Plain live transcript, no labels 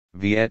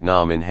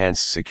Vietnam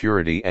enhanced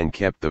security and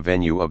kept the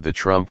venue of the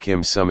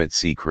Trump-Kim summit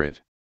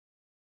secret.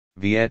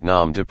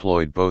 Vietnam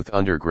deployed both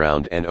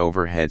underground and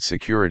overhead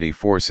security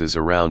forces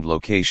around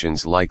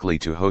locations likely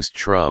to host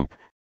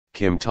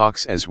Trump-Kim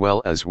talks as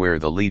well as where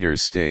the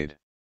leaders stayed.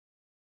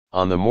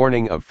 On the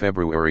morning of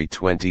February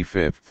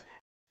 25,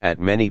 at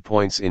many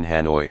points in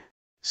Hanoi,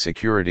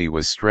 security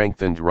was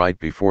strengthened right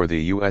before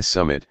the U.S.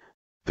 summit,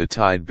 the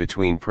tide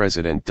between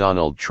President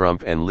Donald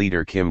Trump and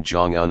leader Kim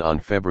Jong-un on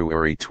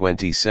February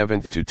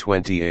 27 to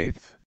 28.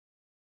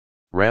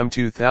 Ram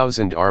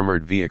 2000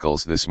 armored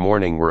vehicles this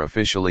morning were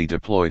officially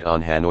deployed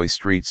on Hanoi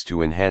streets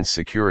to enhance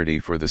security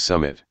for the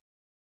summit.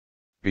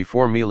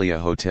 Before Melia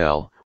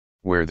Hotel,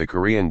 where the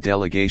Korean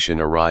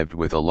delegation arrived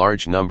with a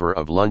large number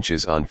of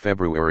lunches on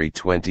February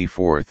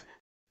 24,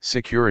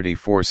 security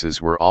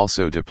forces were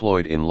also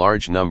deployed in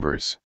large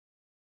numbers.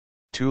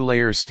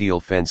 Two-layer steel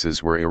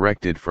fences were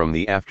erected from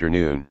the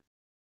afternoon.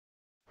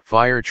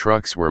 Fire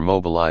trucks were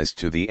mobilized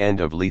to the end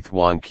of Le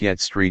Thuan Kiet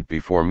Street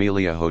before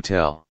Melia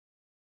Hotel.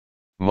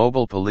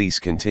 Mobile police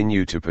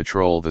continue to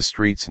patrol the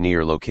streets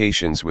near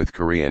locations with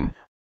Korean,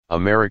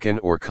 American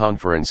or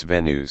conference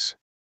venues.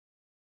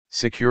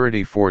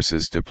 Security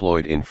forces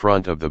deployed in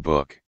front of the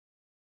book.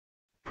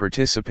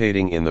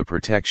 Participating in the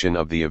protection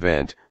of the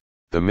event,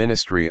 the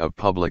Ministry of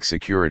Public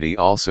Security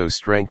also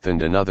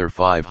strengthened another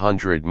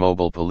 500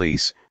 mobile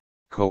police,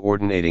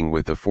 coordinating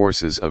with the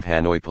forces of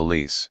Hanoi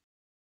Police.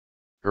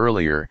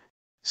 Earlier,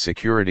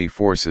 security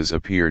forces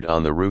appeared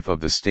on the roof of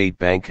the State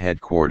Bank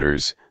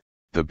headquarters.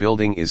 The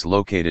building is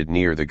located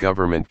near the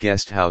government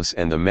guest house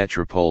and the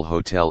Metropole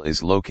Hotel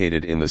is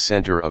located in the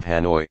center of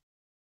Hanoi.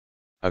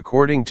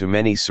 According to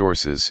many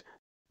sources,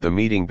 the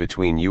meeting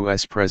between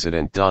U.S.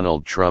 President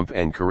Donald Trump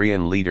and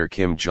Korean leader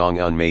Kim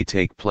Jong-un may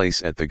take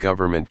place at the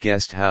government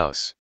guest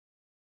house.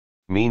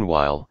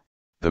 Meanwhile,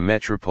 the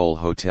Metropole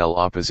Hotel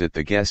opposite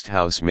the guest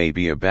house may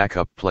be a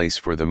backup place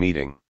for the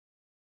meeting.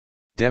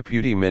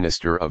 Deputy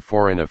Minister of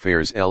Foreign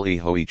Affairs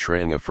Hoai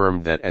Trung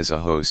affirmed that as a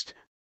host,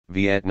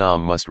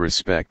 Vietnam must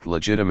respect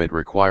legitimate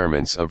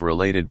requirements of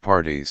related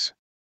parties.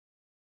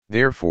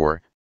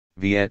 Therefore,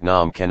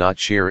 Vietnam cannot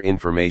share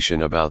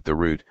information about the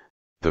route,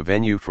 the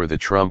venue for the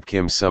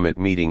Trump-Kim summit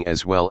meeting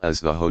as well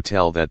as the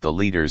hotel that the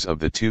leaders of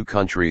the two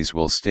countries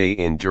will stay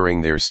in during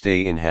their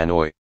stay in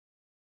Hanoi.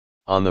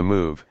 On the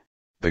move,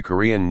 the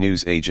Korean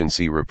news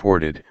agency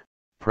reported,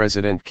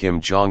 President Kim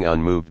Jong-un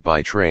moved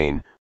by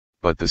train,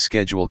 but the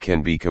schedule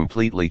can be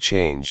completely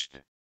changed.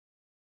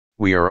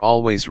 We are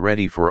always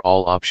ready for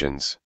all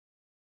options.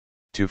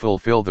 To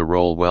fulfill the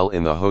role well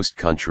in the host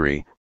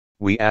country,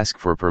 we ask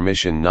for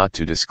permission not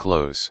to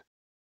disclose.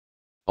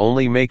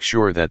 Only make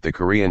sure that the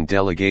Korean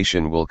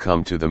delegation will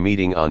come to the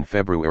meeting on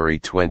February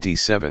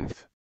 27.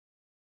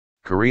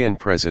 Korean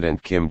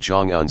President Kim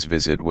Jong-un's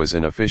visit was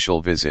an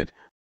official visit,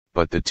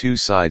 but the two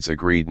sides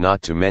agreed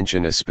not to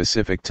mention a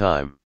specific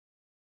time.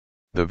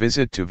 The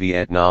visit to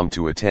Vietnam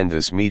to attend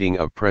this meeting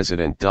of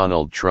President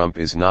Donald Trump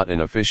is not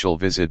an official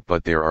visit,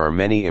 but there are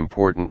many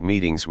important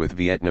meetings with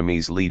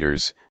Vietnamese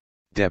leaders,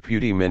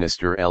 Deputy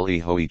Minister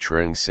Hoai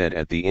Trung said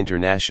at the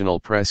international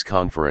press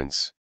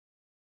conference.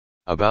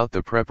 About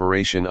the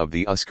preparation of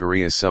the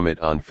US-Korea summit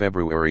on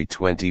February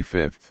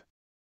 25.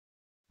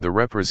 The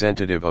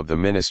representative of the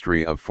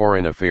Ministry of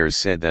Foreign Affairs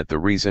said that the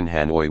reason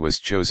Hanoi was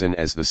chosen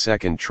as the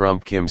second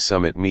Trump-Kim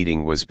summit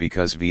meeting was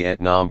because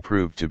Vietnam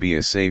proved to be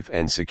a safe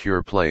and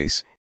secure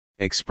place,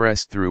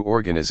 expressed through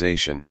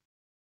organization.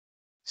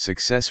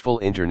 Successful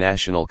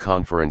international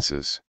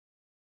conferences.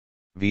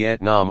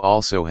 Vietnam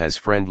also has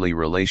friendly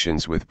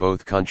relations with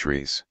both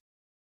countries.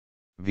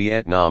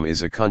 Vietnam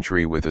is a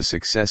country with a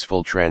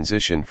successful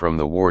transition from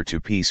the war to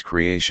peace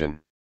creation.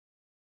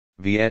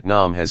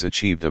 Vietnam has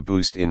achieved a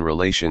boost in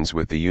relations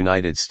with the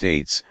United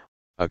States,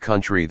 a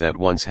country that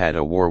once had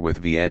a war with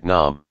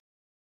Vietnam.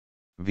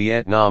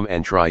 Vietnam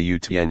and Trieu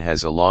Tiên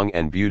has a long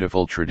and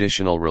beautiful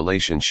traditional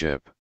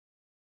relationship.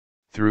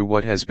 Through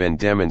what has been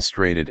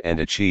demonstrated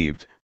and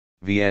achieved,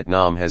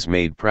 Vietnam has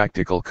made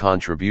practical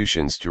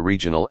contributions to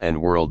regional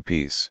and world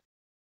peace.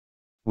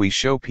 We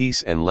show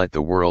peace and let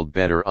the world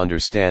better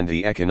understand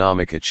the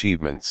economic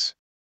achievements.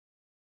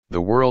 The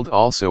world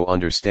also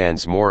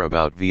understands more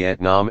about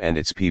Vietnam and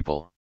its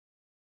people.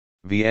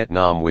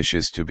 Vietnam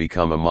wishes to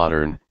become a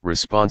modern,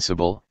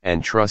 responsible,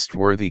 and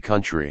trustworthy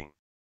country.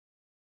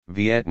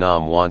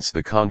 Vietnam wants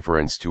the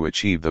conference to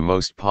achieve the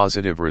most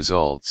positive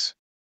results.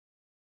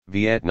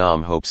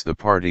 Vietnam hopes the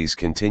parties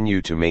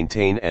continue to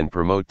maintain and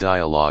promote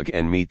dialogue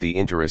and meet the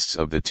interests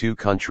of the two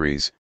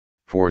countries,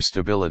 for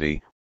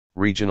stability,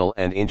 regional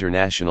and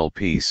international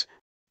peace,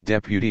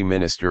 Deputy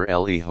Minister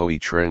Hoai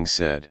Trung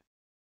said.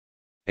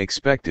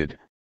 Expected,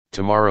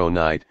 tomorrow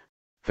night,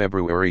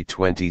 February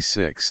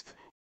 26,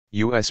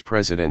 U.S.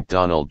 President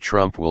Donald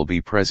Trump will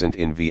be present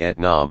in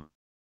Vietnam.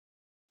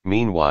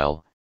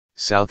 Meanwhile,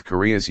 South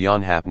Korea's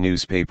Yonhap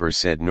newspaper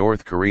said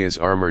North Korea's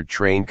armored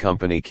train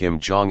company Kim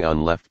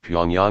Jong-un left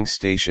Pyongyang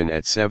Station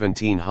at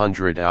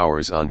 1700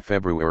 hours on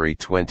February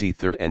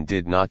 23 and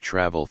did not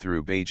travel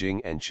through Beijing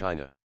and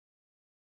China.